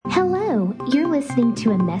You're listening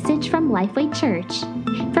to a message from Lifeway Church.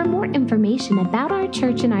 For more information about our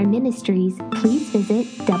church and our ministries, please visit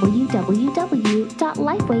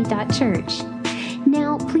www.lifeway.church.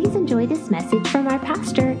 Now, please enjoy this message from our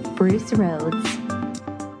pastor, Bruce Rhodes.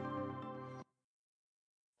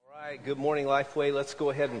 All right, good morning, Lifeway. Let's go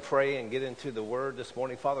ahead and pray and get into the Word this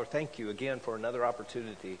morning. Father, thank you again for another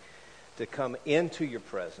opportunity to come into your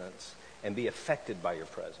presence and be affected by your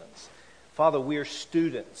presence. Father, we are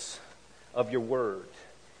students of your word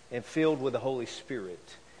and filled with the Holy Spirit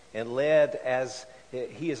and led as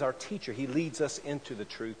he is our teacher. He leads us into the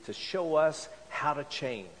truth to show us how to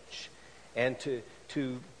change and to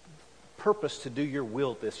purpose to do your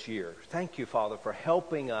will this year. Thank you, Father, for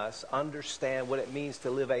helping us understand what it means to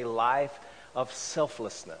live a life of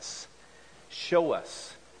selflessness. Show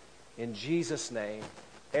us. In Jesus' name,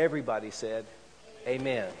 everybody said,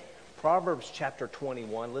 amen. Proverbs chapter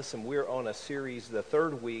 21. Listen, we're on a series, the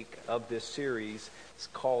third week of this series. It's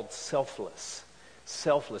called Selfless.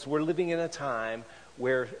 Selfless. We're living in a time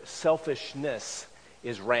where selfishness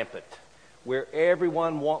is rampant, where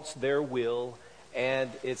everyone wants their will, and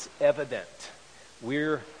it's evident.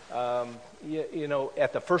 We're,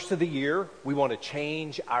 at the first of the year, we want to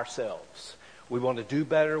change ourselves. We want to do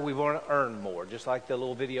better. We want to earn more. Just like the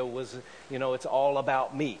little video was, it's all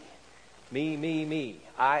about me. Me,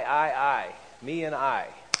 I, me and I.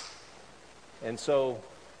 And so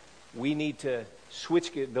we need to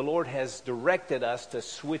switch gears. The Lord has directed us to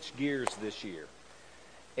switch gears this year.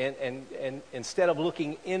 And instead of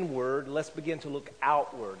looking inward, let's begin to look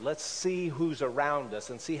outward. Let's see who's around us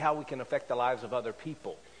and see how we can affect the lives of other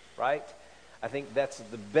people, right? I think that's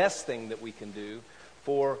the best thing that we can do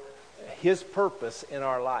for His purpose in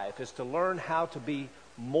our life, is to learn how to be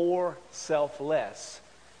more selfless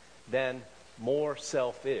than more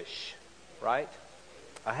selfish, right?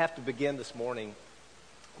 I have to begin this morning,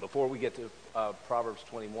 before we get to Proverbs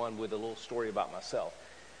 21, with a little story about myself.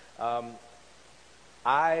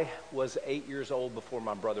 I was 8 years old before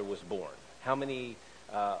my brother was born. How many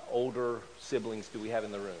older siblings do we have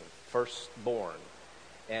in the room? Firstborn.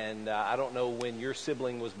 And I don't know when your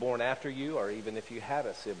sibling was born after you, or even if you had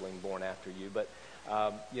a sibling born after you, but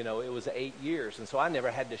it was 8 years, and so I never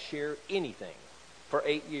had to share anything for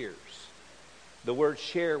 8 years. The word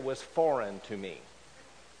share was foreign to me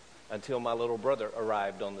until my little brother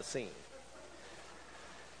arrived on the scene.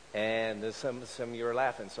 And some of you are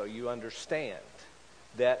laughing, so you understand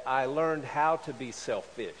that I learned how to be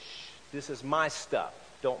selfish. This is my stuff.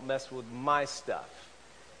 Don't mess with my stuff.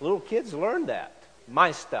 Little kids learn that.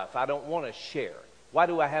 My stuff. I don't want to share. Why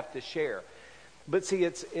do I have to share? But see,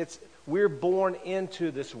 we're born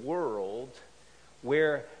into this world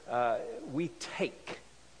where we take.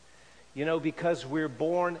 Because we're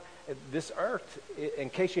born, this earth, in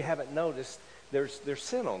case you haven't noticed, there's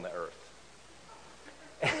sin on the earth.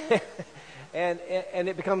 and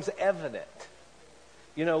it becomes evident.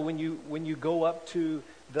 When you go up to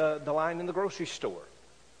the line in the grocery store,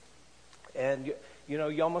 and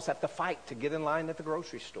you almost have to fight to get in line at the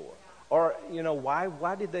grocery store. Or,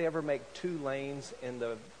 why did they ever make 2 lanes in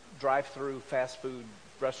the drive-through fast food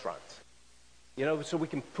restaurants? So we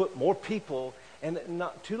can put more people, and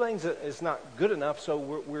 2 lanes is not good enough, so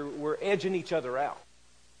we're edging each other out.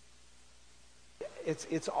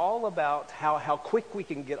 It's all about how quick we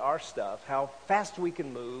can get our stuff, how fast we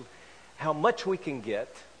can move, how much we can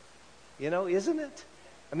get, isn't it?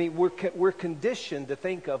 I mean, we're conditioned to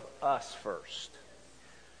think of us first.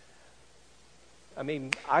 I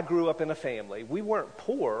mean, I grew up in a family. We weren't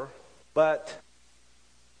poor, but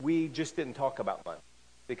we just didn't talk about money.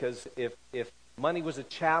 Because if money was a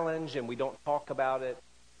challenge and we don't talk about it,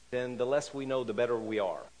 then the less we know, the better we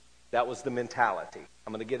are. That was the mentality.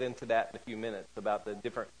 I'm going to get into that in a few minutes about the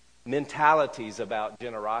different mentalities about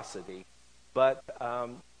generosity. But,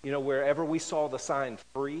 wherever we saw the sign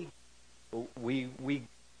free, we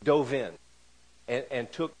dove in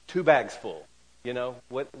and took 2 bags full.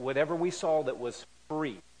 Whatever we saw that was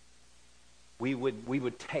free, we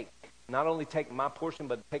would take. Not only take my portion,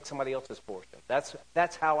 but take somebody else's portion.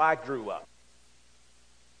 That's how I grew up.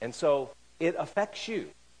 And so it affects you.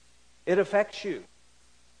 It affects you.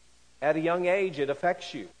 At a young age, it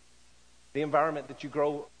affects you. The environment that you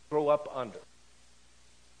grow up under.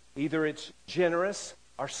 Either it's generous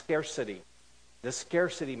or scarcity. The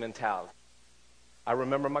scarcity mentality. I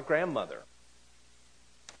remember my grandmother.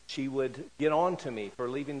 She would get on to me for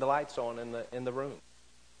leaving the lights on in the room.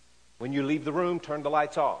 When you leave the room, turn the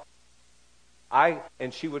lights off.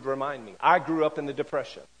 And she would remind me, I grew up in the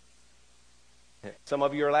Depression. Some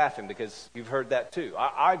of you are laughing because you've heard that too.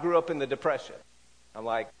 I grew up in the Depression. I'm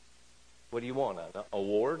like, what do you want, an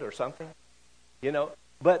award or something?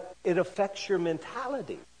 but it affects your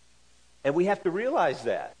mentality. And we have to realize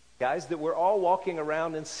that, guys, that we're all walking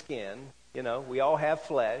around in skin. You know, we all have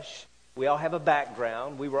flesh. We all have a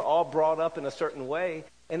background. We were all brought up in a certain way,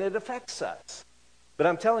 and it affects us. But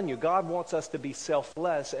I'm telling you, God wants us to be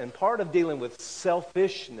selfless, and part of dealing with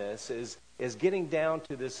selfishness is getting down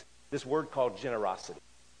to this word called generosity.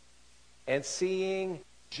 And seeing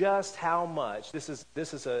just how much, this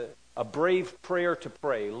is a brave prayer to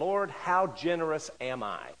pray. Lord, how generous am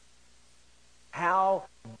I? How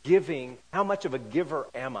much of a giver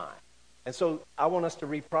am I? And so I want us to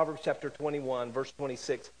read Proverbs chapter 21, verse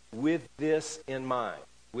 26, with this in mind.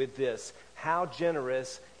 With this, how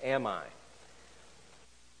generous am I?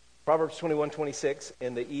 Proverbs 21:26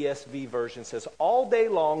 in the ESV version says, all day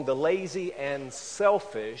long the lazy and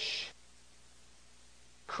selfish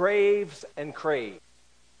craves and crave,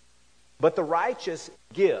 but the righteous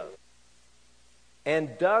give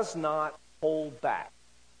and does not hold back.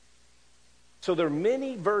 So there are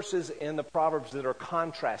many verses in the Proverbs that are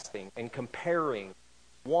contrasting and comparing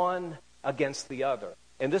one against the other.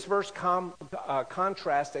 And this verse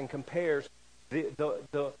contrasts and compares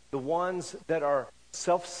the ones that are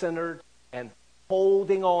self-centered and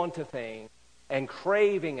holding on to things and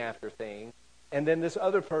craving after things, and then this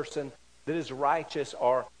other person that is righteous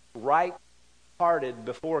or right-hearted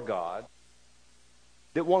before God,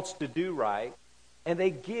 that wants to do right, and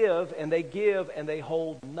they give and they give and they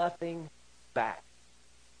hold nothing back.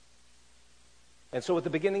 And so at the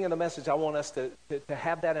beginning of the message, I want us to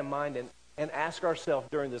have that in mind and ask ourselves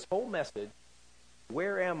during this whole message,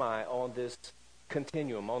 where am I on this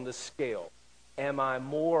continuum, on this scale? Am I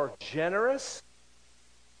more generous,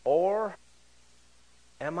 or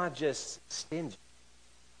am I just stingy?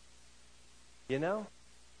 You know?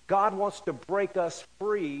 God wants to break us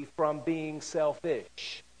free from being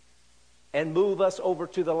selfish and move us over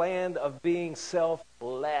to the land of being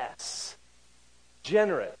selfless.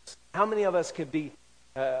 Generous. How many of us would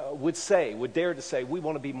dare to say, we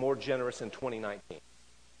want to be more generous in 2019?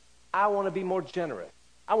 I want to be more generous.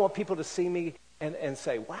 I want people to see me and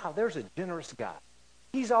say, wow, there's a generous guy.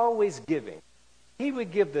 He's always giving. He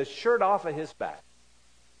would give the shirt off of his back.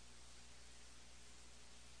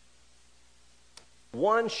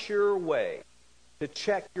 One sure way to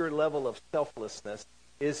check your level of selflessness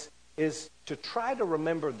is to try to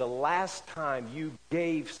remember the last time you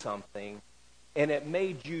gave something and it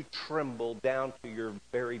made you tremble down to your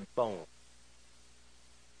very bone.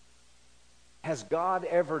 Has God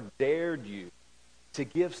ever dared you to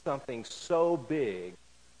give something so big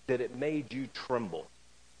that it made you tremble?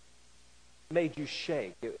 It made you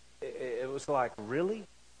shake. It was like, really?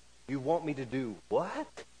 You want me to do what?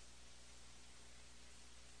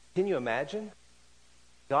 Can you imagine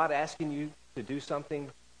God asking you to do something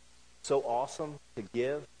so awesome, to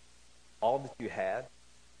give all that you had?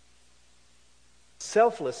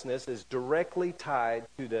 Selflessness is directly tied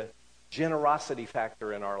to the generosity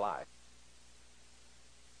factor in our life.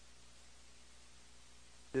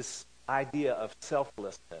 This idea of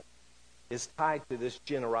selflessness is tied to this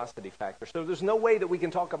generosity factor. So there's no way that we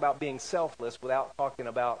can talk about being selfless without talking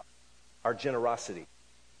about our generosity.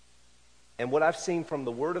 And what I've seen from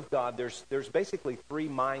the Word of God, there's basically three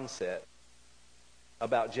mindsets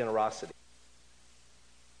about generosity.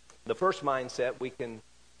 The first mindset we can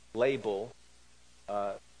label,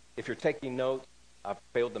 if you're taking notes, I've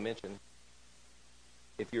failed to mention,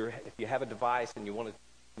 if you have a device and you want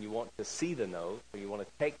to see the notes, or you want to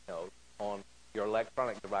take notes on your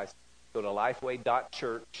electronic device, go to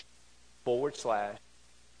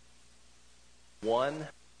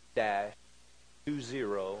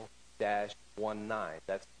lifeway.church/1-20-19.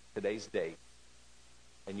 That's today's date.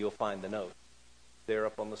 And you'll find the notes. They're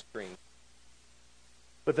up on the screen.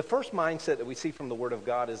 But the first mindset that we see from the Word of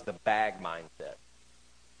God is the bag mindset.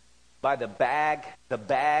 By the bag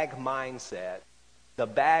mindset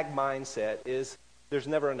is there's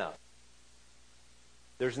never enough.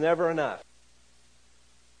 There's never enough.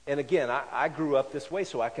 And again, I grew up this way,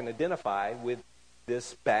 so I can identify with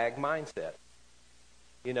this bag mindset.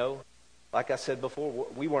 You know, like I said before,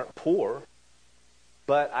 we weren't poor,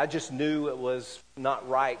 but I just knew it was not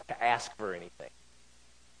right to ask for anything.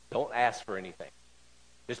 Don't ask for anything.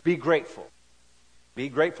 Just be grateful. Be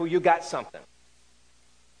grateful you got something.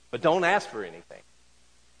 But don't ask for anything.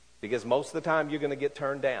 Because most of the time you're going to get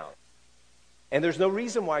turned down. And there's no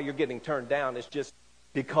reason why you're getting turned down. It's just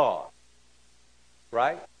because.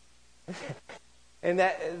 Right? And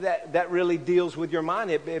that really deals with your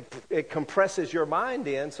mind. It compresses your mind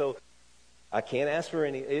in, so I can't ask for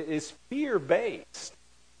any. It is fear-based.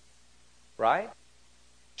 Right?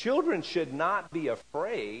 Children should not be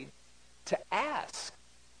afraid to ask.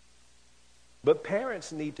 But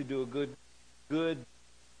parents need to do a good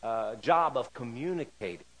job of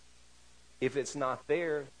communicating. If it's not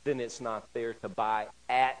there, then it's not there to buy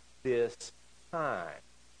at this time.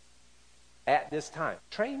 At this time.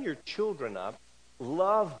 Train your children up,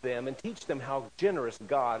 love them, and teach them how generous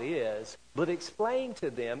God is, but explain to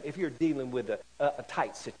them if you're dealing with a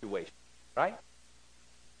tight situation, right?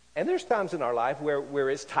 And there's times in our life where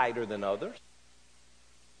it's tighter than others.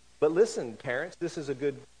 But listen, parents, this is a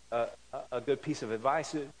good piece of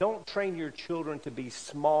advice. Don't train your children to be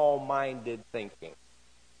small-minded thinking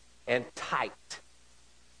and tight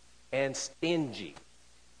and stingy.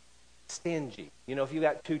 Stingy. You know, if you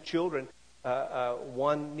got two children,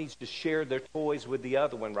 one needs to share their toys with the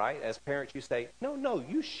other one, right? As parents, you say, no,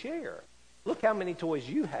 you share. Look how many toys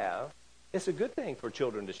you have. It's a good thing for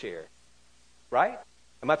children to share, right?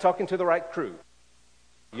 Am I talking to the right crew?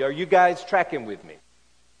 Are you guys tracking with me?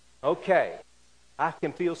 Okay. I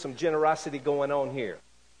can feel some generosity going on here.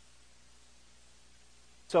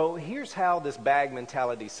 So here's how this bag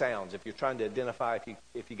mentality sounds if you're trying to identify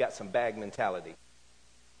if you got some bag mentality.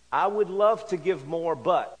 I would love to give more,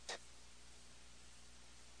 but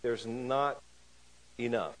there's not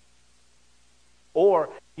enough. Or,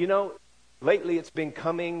 you know, lately it's been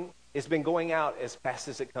going out as fast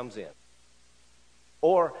as it comes in.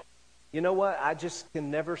 Or, you know what, I just can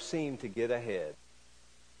never seem to get ahead.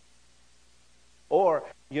 Or,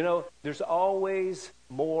 you know, there's always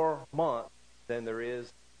more month than there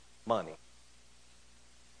is money.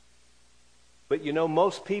 But you know,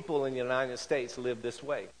 most people in the United States live this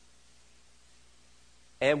way.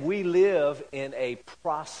 And we live in a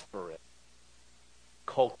prosperous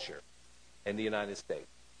culture in the United States.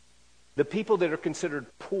 The people that are considered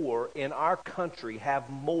poor in our country have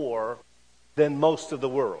more than most of the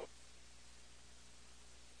world.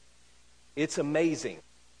 It's amazing.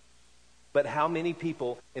 But how many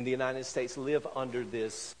people in the United States live under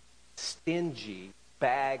this stingy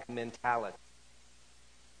bag mentality?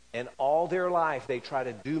 And all their life they try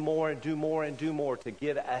to do more and do more and do more to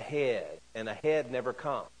get ahead. And ahead never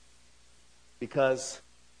comes because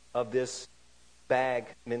of this bag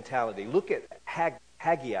mentality. Look at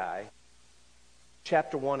Haggai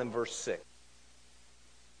chapter 1 and verse 6.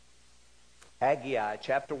 Haggai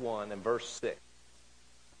chapter 1 and verse 6.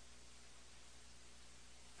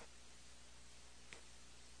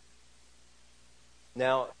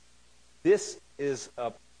 Now, this is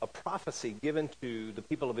a prophecy given to the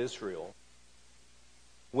people of Israel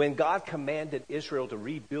when God commanded Israel to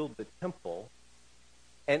rebuild the temple,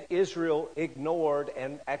 and Israel ignored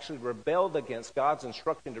and actually rebelled against God's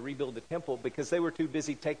instruction to rebuild the temple because they were too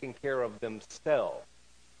busy taking care of themselves.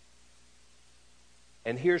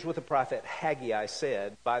 And here's what the prophet Haggai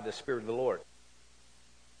said by the Spirit of the Lord.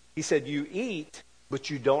 He said, you eat, but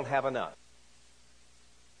you don't have enough.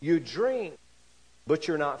 You drink, but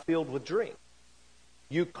you're not filled with drink.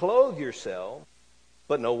 You clothe yourself,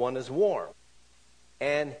 but no one is warm.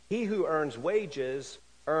 And he who earns wages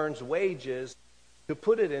to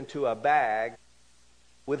put it into a bag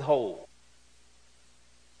with holes.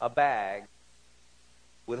 A bag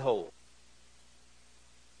with holes.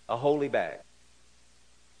 A holy bag.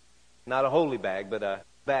 Not a holy bag, but a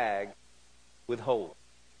bag with holes.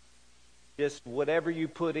 Just whatever you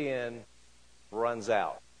put in runs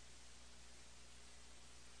out.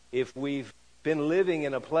 If we've been living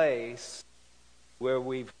in a place where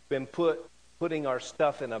we've been putting our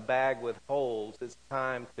stuff in a bag with holes, it's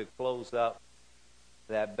time to close up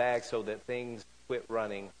that bag so that things quit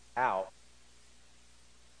running out.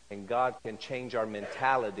 And God can change our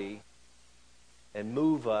mentality and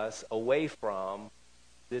move us away from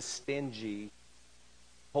this stingy,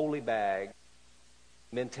 holy bag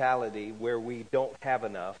mentality where we don't have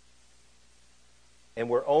enough and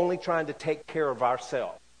we're only trying to take care of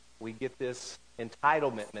ourselves. We get this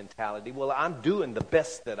entitlement mentality. Well, I'm doing the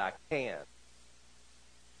best that I can.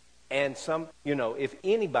 And if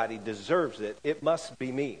anybody deserves it, it must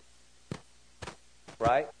be me.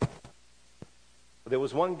 Right? There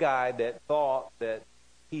was one guy that thought that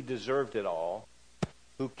he deserved it all,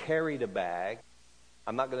 who carried a bag.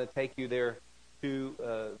 I'm not going to take you there to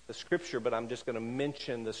the scripture, but I'm just going to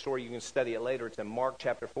mention the story. You can study it later. It's in Mark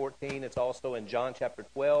chapter 14. It's also in John chapter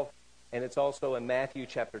 12. And it's also in Matthew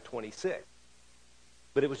chapter 26.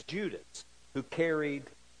 But it was Judas who carried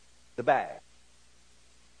the bag.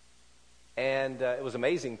 And it was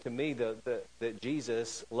amazing to me that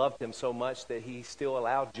Jesus loved him so much that he still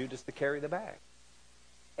allowed Judas to carry the bag.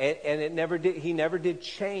 And he never did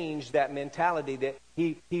change that mentality that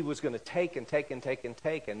he was going to take and take and take and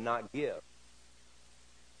take and not give.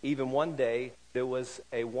 Even one day, there was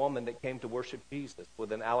a woman that came to worship Jesus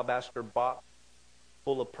with an alabaster box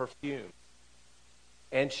full of perfume.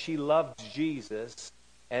 and she loved Jesus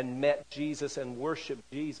and met Jesus and worshiped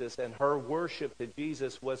Jesus, and her worship to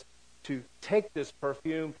Jesus was to take this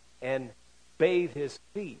perfume and bathe his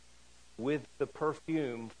feet with the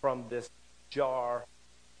perfume from this jar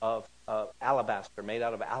of alabaster, made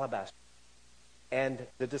out of alabaster. And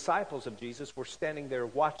the disciples of Jesus were standing there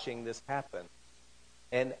watching this happen,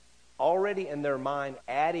 and already in their mind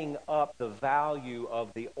adding up the value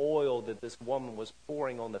of the oil that this woman was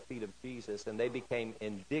pouring on the feet of Jesus, and they became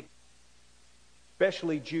indignant.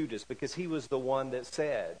 Especially Judas, because he was the one that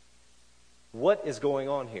said, "What is going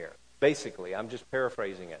on here?" Basically, I'm just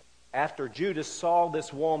paraphrasing it. After Judas saw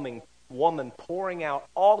this woman pouring out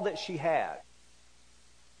all that she had,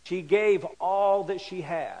 she gave all that she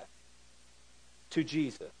had to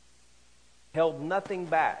Jesus, held nothing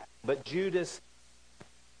back. But Judas,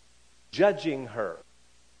 judging her,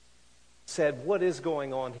 said, "What is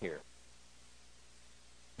going on here?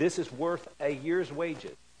 This is worth a year's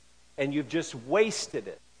wages, and you've just wasted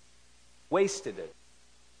it. Wasted it.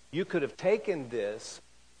 You could have taken this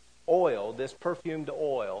oil, this perfumed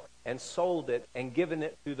oil, and sold it and given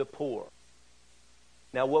it to the poor."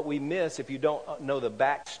 Now, what we miss, if you don't know the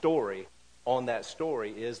backstory on that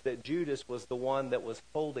story, is that Judas was the one that was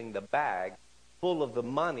holding the bag full of the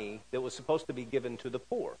money that was supposed to be given to the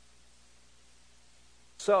poor.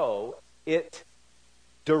 So, it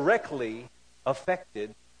directly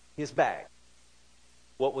affected his bag,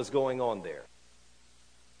 what was going on there.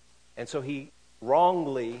 And so he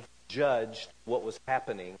wrongly judged what was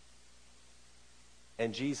happening,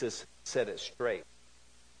 and Jesus set it straight.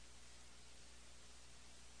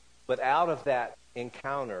 But out of that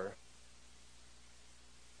encounter,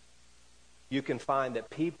 you can find that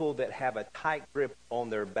people that have a tight grip on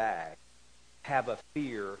their bag have a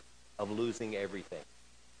fear of losing everything.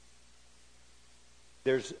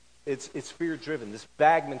 It's fear-driven. This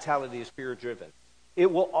bag mentality is fear-driven.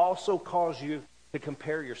 It will also cause you to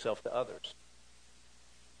compare yourself to others.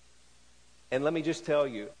 And let me just tell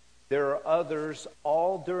you, there are others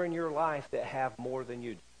all during your life that have more than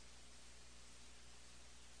you do.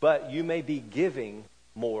 But you may be giving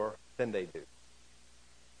more than they do.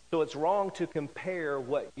 So it's wrong to compare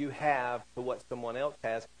what you have to what someone else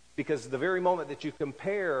has, because the very moment that you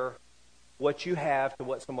compare what you have to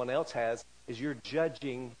what someone else has is you're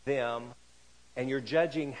judging them, and you're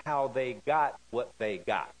judging how they got what they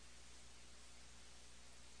got.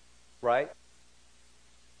 Right?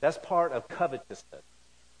 That's part of covetousness.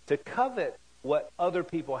 To covet what other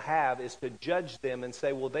people have is to judge them and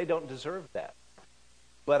say, well, they don't deserve that.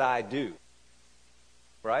 But I do.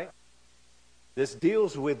 Right? This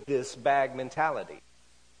deals with this bag mentality.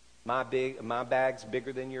 My bag's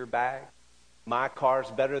bigger than your bag. My car's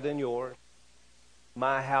better than yours.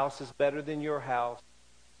 My house is better than your house.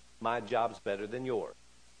 My job's better than yours.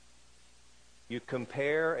 You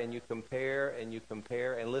compare and you compare and you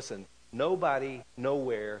compare. And listen, nobody,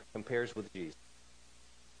 nowhere compares with Jesus.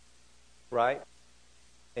 Right?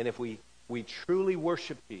 And if we truly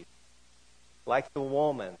worship Jesus, like the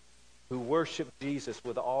woman who worshiped Jesus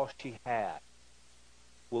with all she had,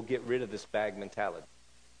 we'll get rid of this bag mentality.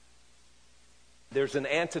 There's an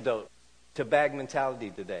antidote to bag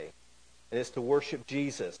mentality today, and it's to worship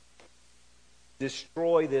Jesus.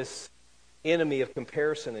 Destroy this enemy of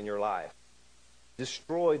comparison in your life.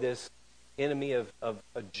 Destroy this enemy of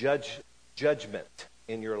judgment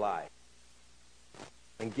in your life.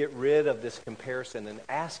 And get rid of this comparison and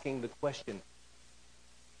asking the question,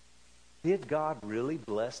 did God really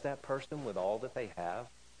bless that person with all that they have?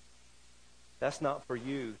 That's not for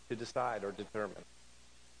you to decide or determine.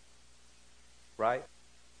 Right?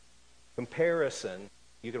 Comparison,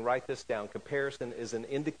 you can write this down. Comparison is an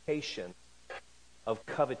indication of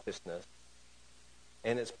covetousness,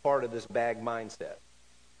 and it's part of this bag mindset.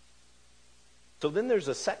 So then there's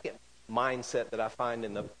a second mindset that I find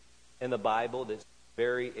in the Bible that's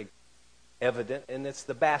very evident, and it's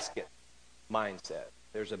the basket mindset.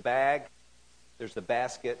 There's a bag, there's the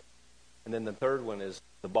basket, and then the third one is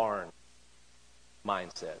the barn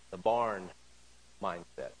mindset, the barn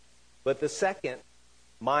mindset. But the second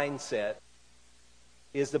mindset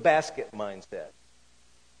is the basket mindset.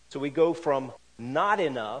 So we go from not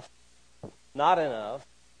enough, to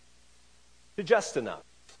just enough.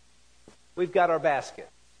 We've got our basket.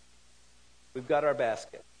 We've got our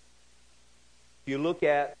basket. If you look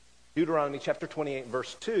at Deuteronomy chapter 28,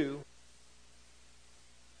 verse 2,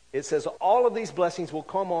 it says, all of these blessings will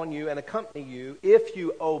come on you and accompany you if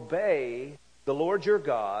you obey the Lord your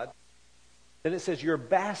God. Then it says your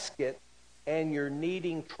basket and your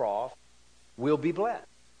kneading trough will be blessed.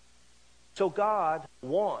 So God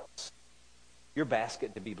wants your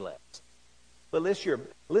basket to be blessed. But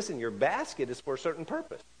listen, your basket is for a certain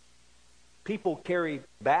purpose. People carry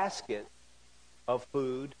baskets of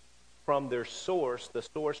food from their source, the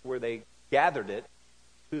source where they gathered it,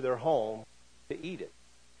 to their home to eat it.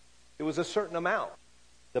 It was a certain amount,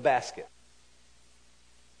 the basket.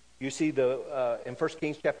 You see in 1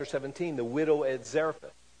 Kings chapter 17, the widow at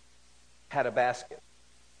Zarephath had a basket.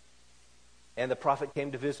 And the prophet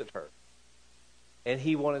came to visit her. And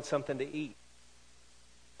he wanted something to eat.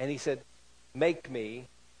 And he said, make me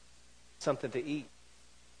something to eat.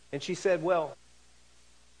 And she said, well,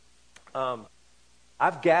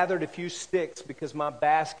 I've gathered a few sticks because my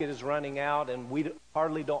basket is running out and we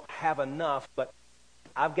hardly don't have enough, but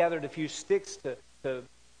I've gathered a few sticks to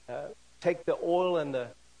take the oil and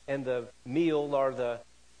the meal or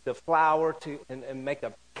the flour and make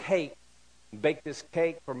a cake, bake this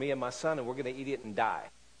cake for me and my son, and we're going to eat it and die.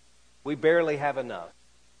 We barely have enough.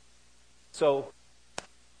 So,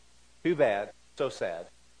 too bad, so sad.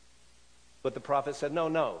 But the prophet said,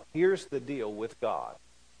 no, here's the deal with God.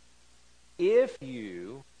 If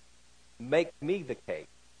you make me the cake,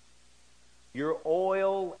 your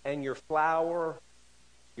oil and your flour,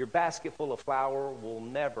 your basket full of flour will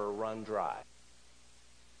never run dry.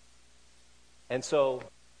 And so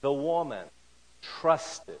the woman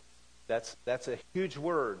trusted. That's a huge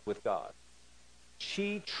word with God.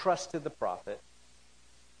 She trusted the prophet.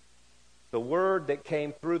 The word that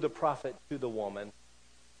came through the prophet to the woman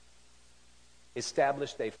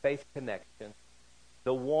established a faith connection.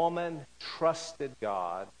 The woman trusted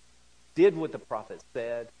God, did what the prophet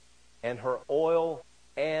said, and her oil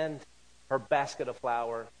and her basket of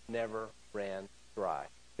flour never ran dry.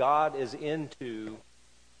 God is into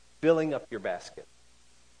filling up your basket,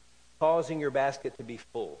 causing your basket to be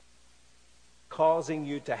full, causing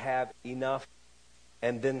you to have enough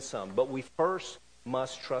and then some. But we first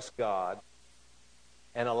must trust God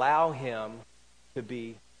and allow Him to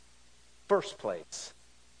be first place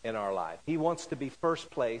in our life. He wants to be first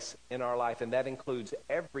place in our life, and that includes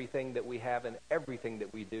everything that we have and everything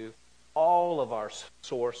that we do, all of our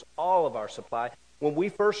source, all of our supply. When we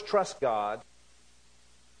first trust God,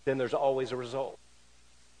 then there's always a result.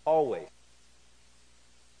 Always.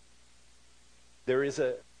 There is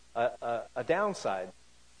a downside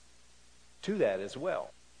to that as well.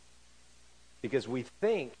 Because we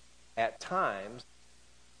think at times,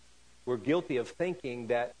 we're guilty of thinking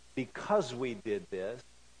that because we did this,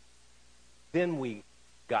 then we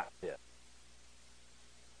got this.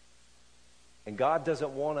 And God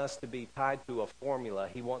doesn't want us to be tied to a formula.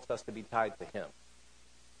 He wants us to be tied to Him.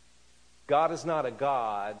 God is not a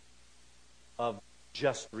God of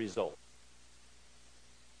just results.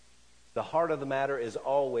 The heart of the matter is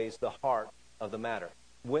always the heart of the matter.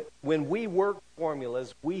 When we work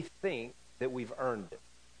formulas, we think that we've earned it.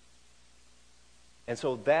 And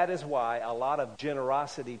so that is why a lot of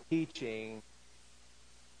generosity teaching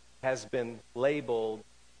has been labeled,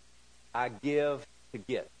 I give to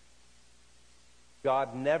get.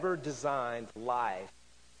 God never designed life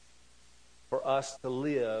for us to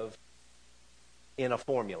live in a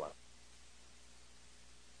formula.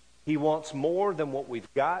 He wants more than what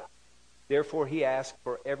we've got. Therefore, He asks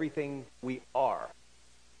for everything we are.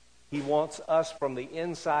 He wants us from the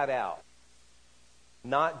inside out.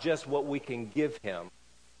 Not just what we can give Him,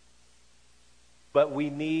 but we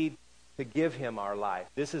need to give Him our life.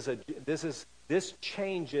 This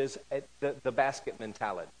changes the basket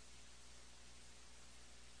mentality.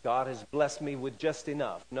 God has blessed me with just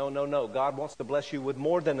enough. No. God wants to bless you with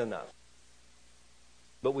more than enough.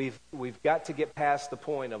 But we've got to get past the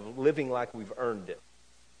point of living like we've earned it.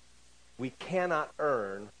 We cannot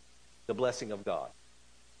earn the blessing of God.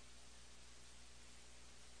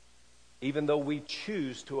 Even though we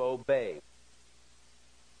choose to obey.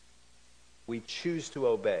 We choose to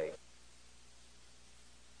obey.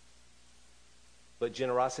 But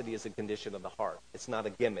generosity is a condition of the heart. It's not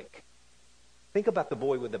a gimmick. Think about the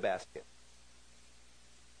boy with the basket.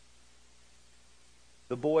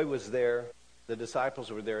 The boy was there. The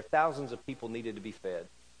disciples were there. Thousands of people needed to be fed.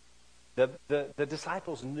 The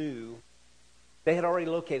disciples knew they had already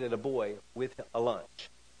located a boy with a lunch.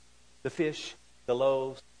 The fish, the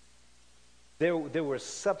loaves. There was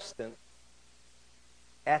substance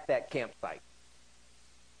at that campsite.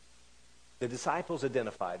 The disciples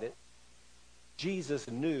identified it. Jesus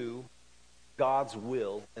knew God's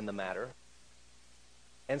will in the matter.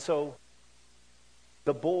 And so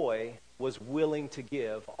the boy was willing to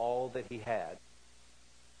give all that he had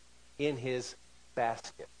in his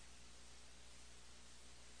basket.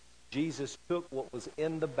 Jesus took what was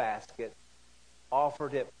in the basket,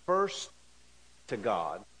 offered it first to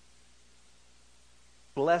God,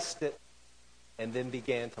 blessed it, and then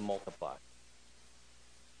began to multiply.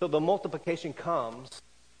 So the multiplication comes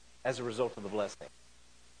as a result of the blessing,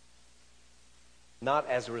 not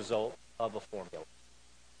as a result of a formula.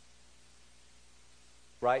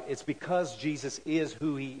 Right? It's because Jesus is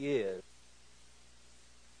who he is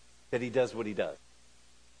that he does what he does.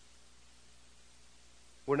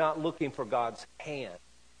 We're not looking for God's hand.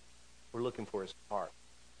 We're looking for his heart.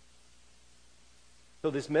 So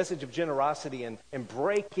this message of generosity and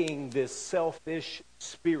breaking this selfish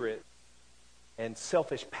spirit and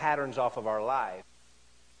selfish patterns off of our life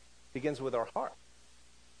begins with our heart.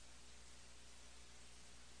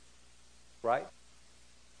 Right?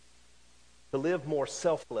 To live more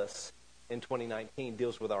selfless in 2019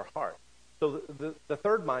 deals with our heart. So the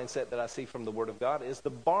third mindset that I see from the Word of God is the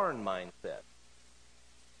barn mindset,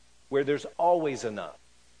 where there's always enough.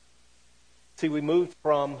 See, we moved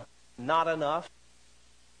from not enough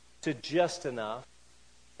to just enough,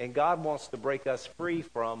 and God wants to break us free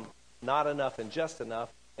from not enough and just enough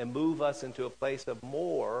and move us into a place of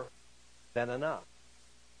more than enough.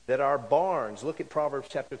 That our barns, look at Proverbs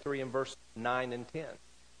chapter 3 and verse 9 and 10.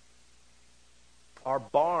 Our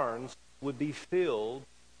barns would be filled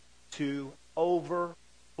to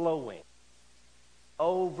overflowing.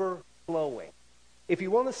 Overflowing. If you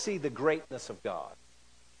want to see the greatness of God,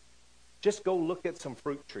 just go look at some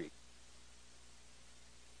fruit trees.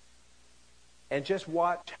 And just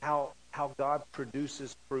watch how God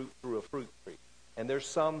produces fruit through a fruit tree. And there's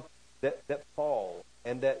some that fall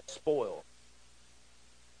and that spoil.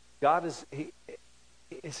 God is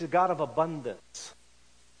a God of abundance.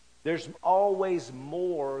 There's always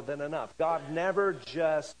more than enough. God never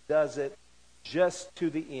just does it just to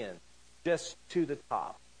the end, just to the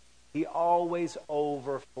top. He always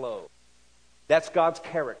overflows. That's God's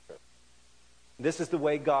character. This is the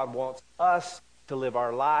way God wants us to live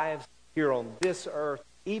our lives here on this earth,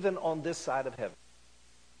 even on this side of heaven.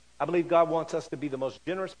 I believe God wants us to be the most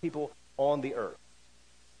generous people on the earth.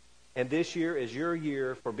 And this year is your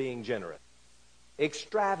year for being generous.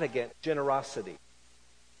 Extravagant generosity.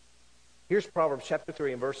 Here's Proverbs chapter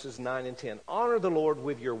 3 and verses 9 and 10. Honor the Lord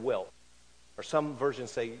with your wealth. Or some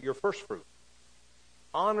versions say your first fruit.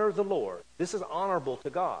 Honor the Lord. This is honorable to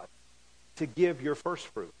God. To give your first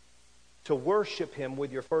fruit. To worship him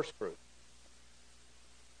with your first fruit.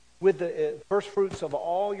 With the first fruits of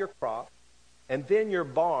all your crop. And then your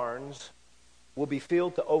barns will be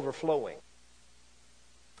filled to overflowing.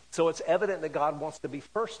 So it's evident that God wants to be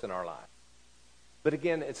first in our life. But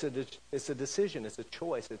again, it's a decision, it's a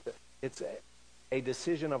choice, it's a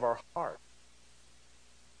decision of our heart.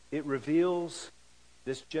 It reveals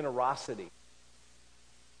this generosity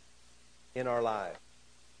in our life.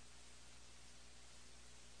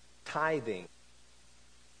 Tithing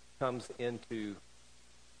comes into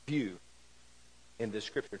view in the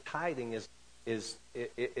scripture. Tithing is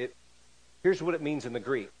here's what it means in the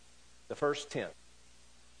Greek, the first tenth.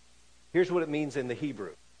 Here's what it means in the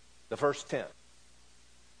Hebrew, the first tenth.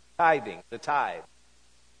 Tithing, the tithe.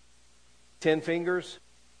 10 fingers,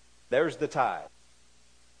 there's the tithe.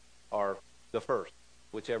 Or the first,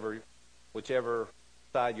 whichever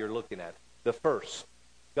side you're looking at. The first.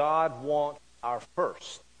 God wants our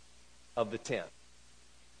first of the 10.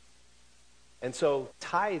 And so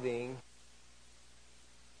tithing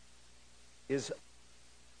is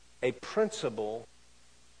a principle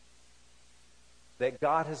that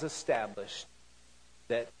God has established,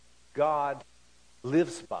 that God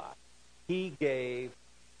lives by. He gave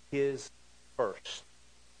his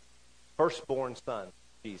firstborn son,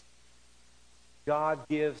 Jesus. God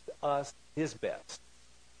gives us his best.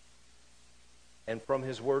 And from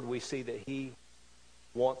his word we see that he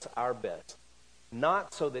wants our best.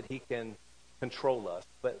 Not so that he can control us,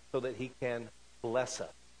 but so that he can bless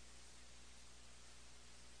us.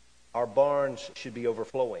 Our barns should be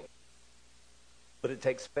overflowing. But it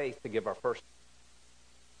takes faith to give our first.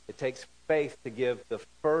 It takes faith to give the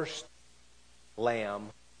first lamb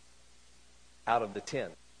out of the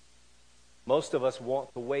 10. Most of us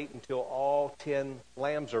want to wait until all 10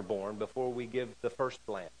 lambs are born before we give the first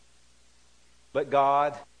lamb. But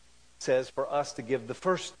God says for us to give the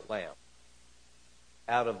first lamb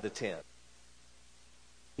out of the 10.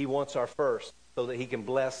 He wants our first so that he can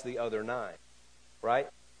bless the other 9. Right?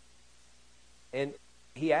 And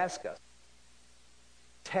he asks us,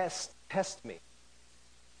 test me.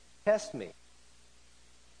 Test me.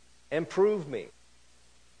 And prove me.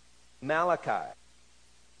 Malachi.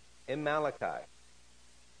 In Malachi.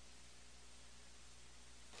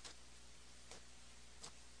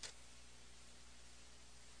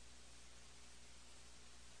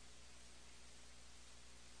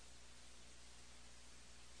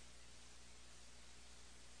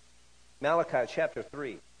 Malachi chapter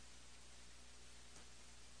 3.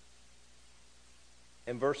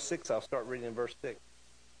 In verse 6, I'll start reading in verse 6.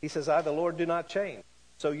 He says, I, the Lord, do not change.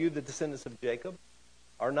 So you, the descendants of Jacob,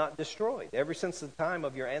 are not destroyed. Ever since the time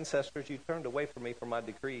of your ancestors, you turned away from me for my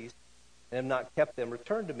decrees and have not kept them.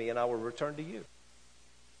 Return to me, and I will return to you.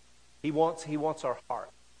 He wants our heart.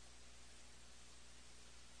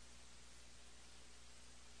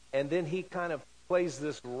 And then he kind of plays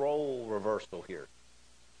this role reversal here.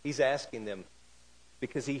 He's asking them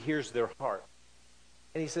because he hears their heart.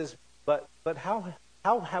 And he says, but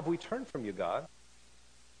how have we turned from you, God?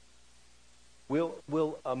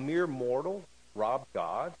 Will a mere mortal rob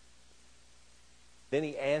God? Then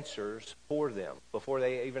he answers for them before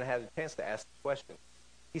they even had a chance to ask the question.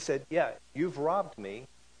 He said, yeah, you've robbed me.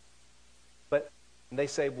 And they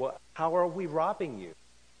say, well, how are we robbing you?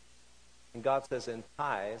 And God says, in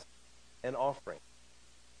tithes and offering.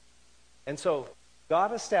 And so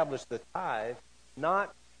God established the tithe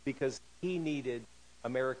not because he needed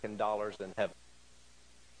American dollars in heaven.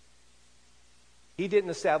 He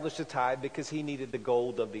didn't establish the tithe because he needed the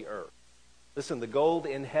gold of the earth. Listen, the gold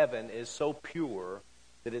in heaven is so pure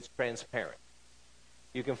that it's transparent.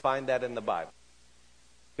 You can find that in the Bible.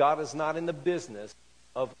 God is not in the business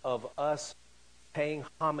of us paying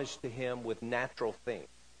homage to him with natural things.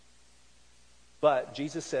 But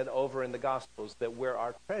Jesus said over in the Gospels that where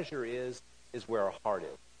our treasure is where our heart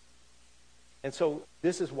is. And so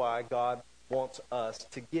this is why God wants us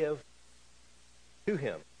to give to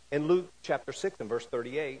him. In Luke chapter 6 and verse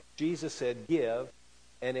 38, Jesus said, give,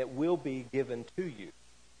 and it will be given to you.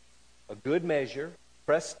 A good measure,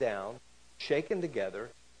 pressed down, shaken together,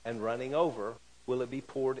 and running over, will it be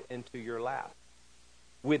poured into your lap.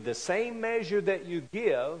 With the same measure that you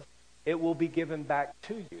give, it will be given back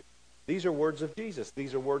to you. These are words of Jesus.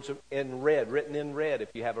 These are words in red, written in red if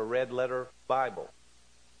you have a red letter Bible.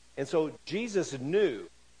 And so Jesus knew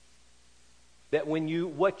that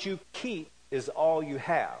what you keep is all you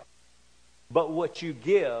have. But what you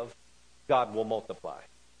give, God will multiply.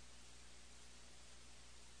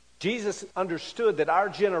 Jesus understood that our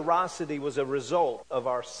generosity was a result of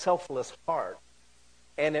our selfless heart.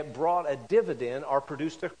 And it brought a dividend or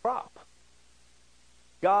produced a crop.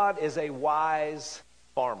 God is a wise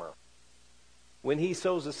farmer. When he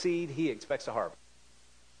sows a seed, he expects a harvest.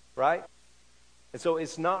 Right? And so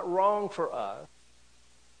it's not wrong for us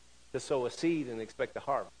to sow a seed and expect a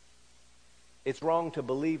harvest. It's wrong to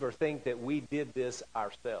believe or think that we did this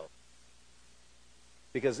ourselves.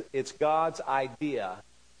 Because it's God's idea,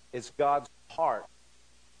 it's God's heart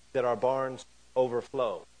that our barns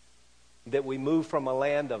overflow. That we move from a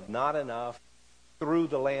land of not enough through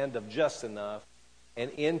the land of just enough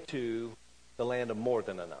and into the land of more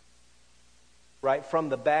than enough. Right? From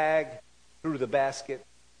the bag through the basket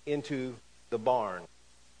into the barn.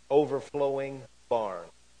 Overflowing barn.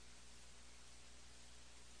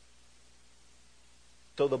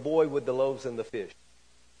 So the boy with the loaves and the fish.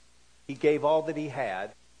 He gave all that he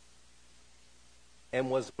had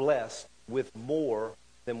and was blessed with more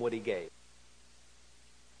than what he gave.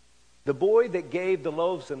 The boy that gave the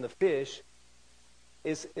loaves and the fish,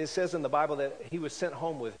 it says in the Bible that he was sent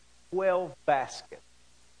home with 12 baskets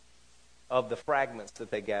of the fragments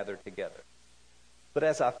that they gathered together. But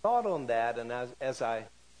as I thought on that, and as I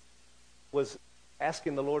was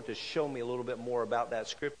asking the Lord to show me a little bit more about that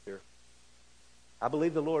scripture, I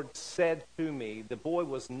believe the Lord said to me, the boy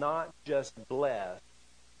was not just blessed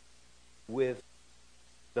with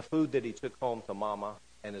the food that he took home to mama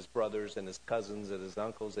and his brothers and his cousins and his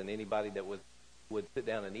uncles and anybody that would sit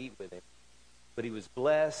down and eat with him. But he was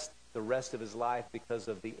blessed the rest of his life because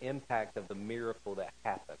of the impact of the miracle that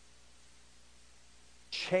happened.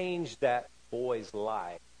 Changed that boy's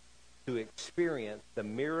life to experience the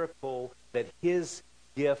miracle that his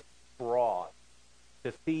gift brought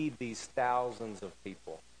to feed these thousands of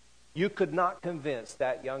people. You could not convince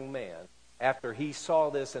that young man, after he saw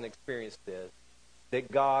this and experienced this,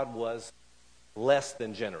 that God was less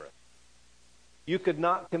than generous. You could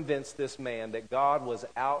not convince this man that God was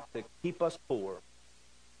out to keep us poor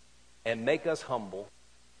and make us humble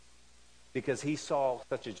because he saw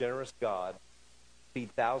such a generous God feed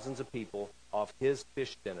thousands of people off his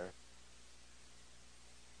fish dinner.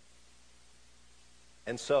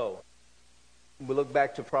 And so, we look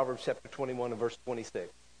back to Proverbs chapter 21 and verse 26.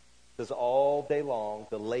 It says, all day long,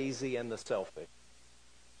 the lazy and the selfish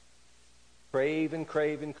crave and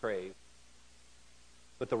crave and crave,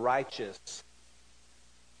 but the righteous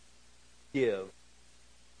give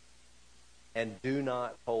and do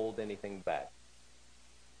not hold anything back.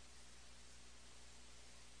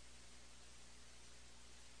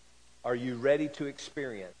 Are you ready to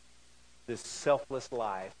experience this selfless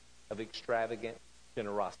life of extravagant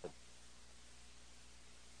generosity?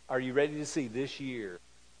 Are you ready to see this year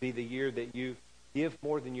be the year that you give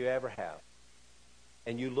more than you ever have.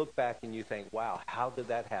 And you look back and you think, wow, how did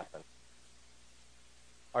that happen?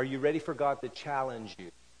 Are you ready for God to challenge you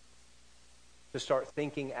to start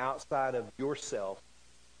thinking outside of yourself,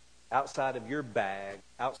 outside of your bag,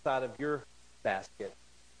 outside of your basket,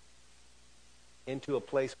 into a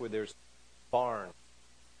place where there's barn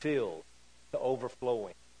filled to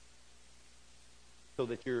overflowing, so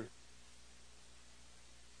that you're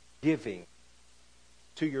giving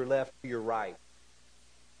to your left, to your right.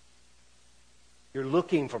 You're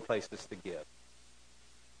looking for places to give.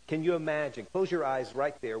 Can you imagine? Close your eyes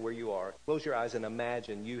right there where you are. Close your eyes and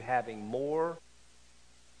imagine you having more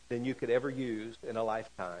than you could ever use in a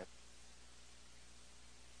lifetime.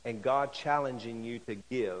 And God challenging you to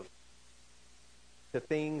give to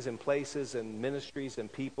things and places and ministries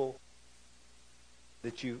and people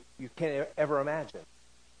that you can't ever imagine.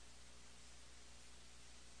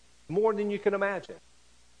 More than you can imagine.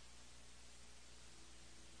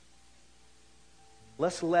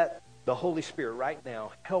 Let's let the Holy Spirit right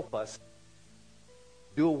now help us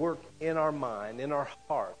do a work in our mind, in our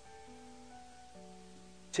heart,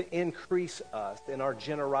 to increase us in our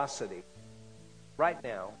generosity. Right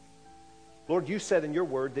now, Lord, you said in your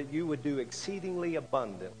word that you would do exceedingly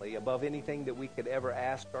abundantly above anything that we could ever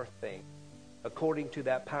ask or think, according to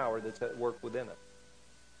that power that's at work within us.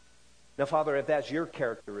 Now, Father, if that's your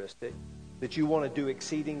characteristic, that you want to do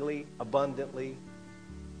exceedingly abundantly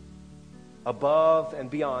above and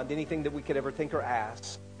beyond anything that we could ever think or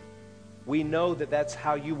ask, we know that that's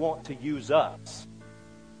how you want to use us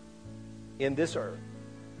in this earth.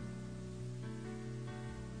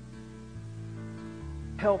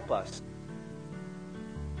 Help us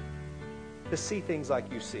to see things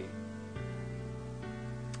like you see.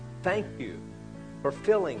 Thank you for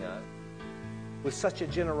filling us with such a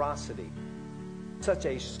generosity, such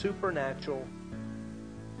a supernatural,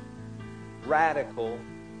 radical,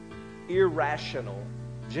 irrational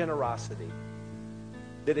generosity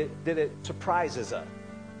that it surprises us.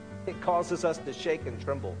 It causes us to shake and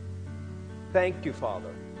tremble. Thank you,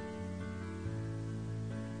 Father.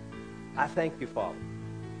 I thank you, Father,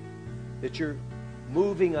 that you're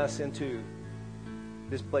moving us into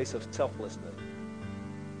this place of selflessness,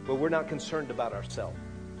 where we're not concerned about ourselves.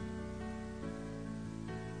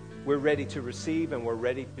 We're ready to receive and we're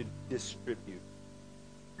ready to distribute.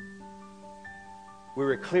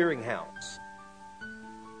 We're a clearinghouse.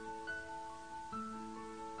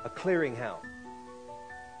 A clearinghouse.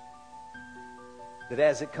 That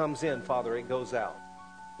as it comes in, Father, it goes out.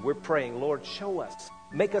 We're praying, Lord, show us.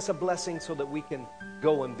 Make us a blessing so that we can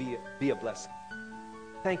go and be a blessing.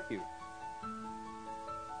 Thank you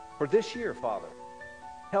for this year, Father,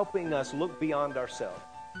 helping us look beyond ourselves.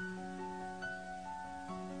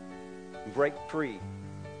 Break free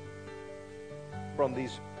from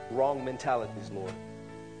these wrong mentalities, Lord.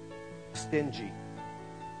 Stingy.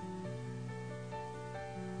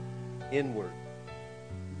 Inward.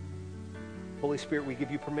 Holy Spirit, we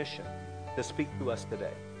give you permission to speak to us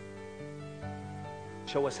today.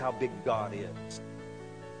 Show us how big God is.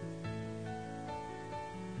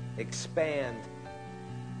 Expand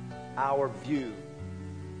our view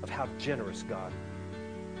of how generous God is.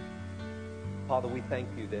 Father, we thank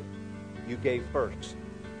you that you gave first.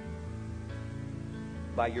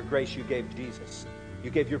 By your grace, you gave Jesus. You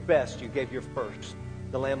gave your best. You gave your first.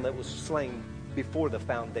 The Lamb that was slain before the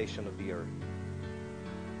foundation of the earth.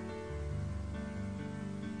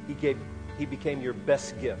 He became your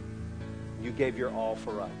best gift. You gave your all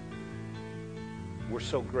for us. We're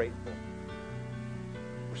so grateful.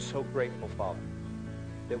 We're so grateful, Father,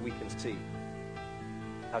 that we can see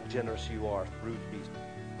how generous you are through Jesus.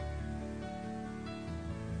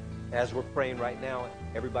 As we're praying right now,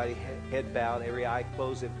 everybody head bowed, every eye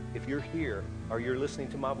closed. If you're here or you're listening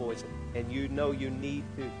to my voice and you know you need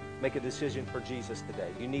to make a decision for Jesus today,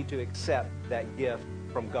 you need to accept that gift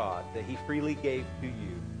from God that he freely gave to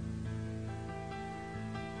you,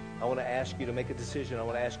 I want to ask you to make a decision. I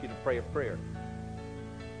want to ask you to pray a prayer.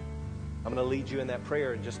 I'm going to lead you in that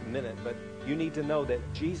prayer in just a minute, but you need to know that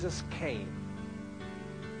Jesus came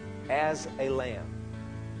as a lamb,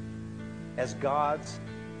 as God's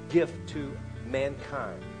gift to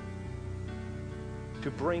mankind,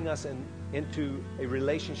 to bring us into a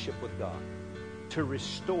relationship with God, to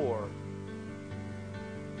restore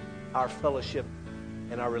our fellowship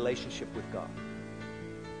and our relationship with God.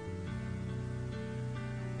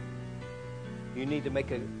 You need to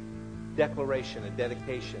make a declaration, a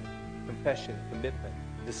dedication, confession, commitment,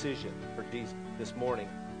 decision for Jesus this morning.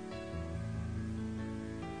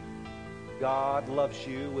 God loves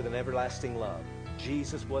you with an everlasting love.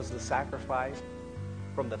 Jesus was the sacrifice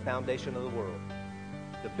from the foundation of the world.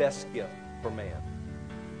 the best gift for man.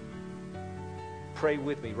 Pray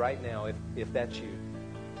with me right now if that's you.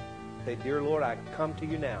 Say, dear Lord, I come to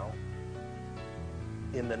you now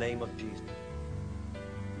in the name of Jesus.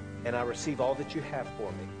 And I receive all that you have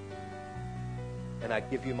for me. And I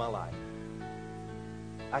give you my life.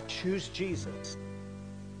 I choose Jesus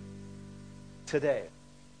today.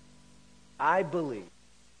 I believe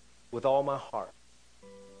with all my heart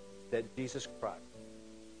that Jesus Christ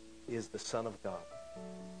is the Son of God.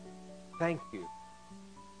 Thank you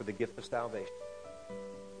for the gift of salvation.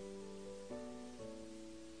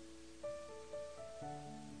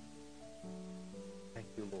 Thank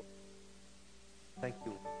you, Lord. Thank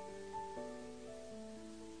you, Lord.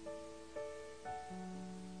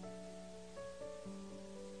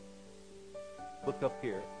 Look up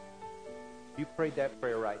here. You prayed that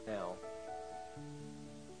prayer right now.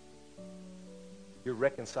 You're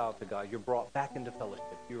reconciled to God. You're brought back into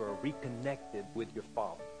fellowship. You are reconnected with your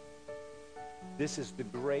Father. This is the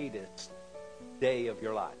greatest day of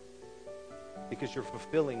your life because you're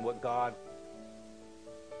fulfilling what God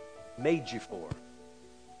made you for.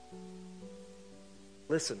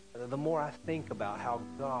 Listen, the more I think about how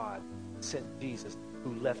God sent Jesus,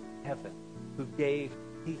 who left heaven, who gave,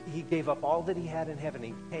 he gave up all that he had in heaven.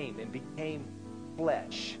 He came and became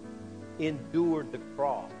flesh, endured the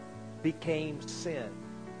cross, became sin,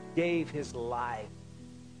 gave his life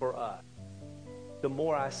for us. The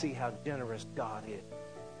more I see how generous God is.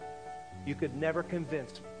 You could never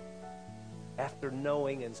convince me, after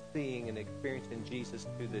knowing and seeing and experiencing Jesus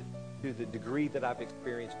to the degree that I've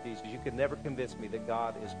experienced Jesus, you could never convince me that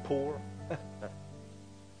God is poor,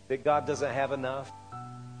 that God doesn't have enough,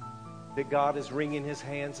 that God is wringing his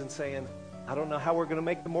hands and saying, I don't know how we're going to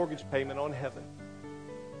make the mortgage payment on heaven.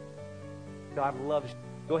 God loves you.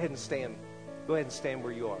 Go ahead and stand. Go ahead and stand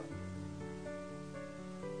where you are.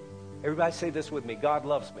 Everybody say this with me. God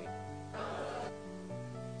loves me.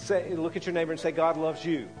 Say, look at your neighbor and say, God loves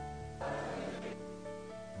you.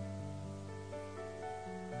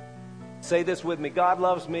 Say this with me. God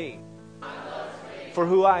loves me. For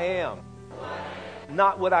who I am.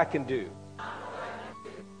 Not what I can do.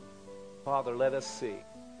 Father, let us see.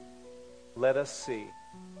 Let us see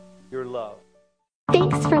your love.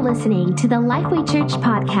 Thanks for listening to the Lifeway Church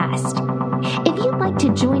podcast. If you'd like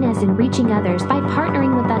to join us in reaching others by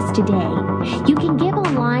partnering with us today, you can give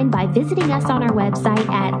online by visiting us on our website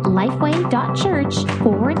at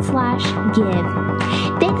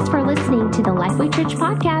lifeway.church/give. Thanks for listening to the Lifeway Church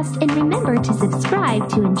podcast, and remember to subscribe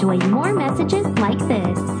to enjoy more messages like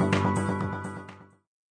this.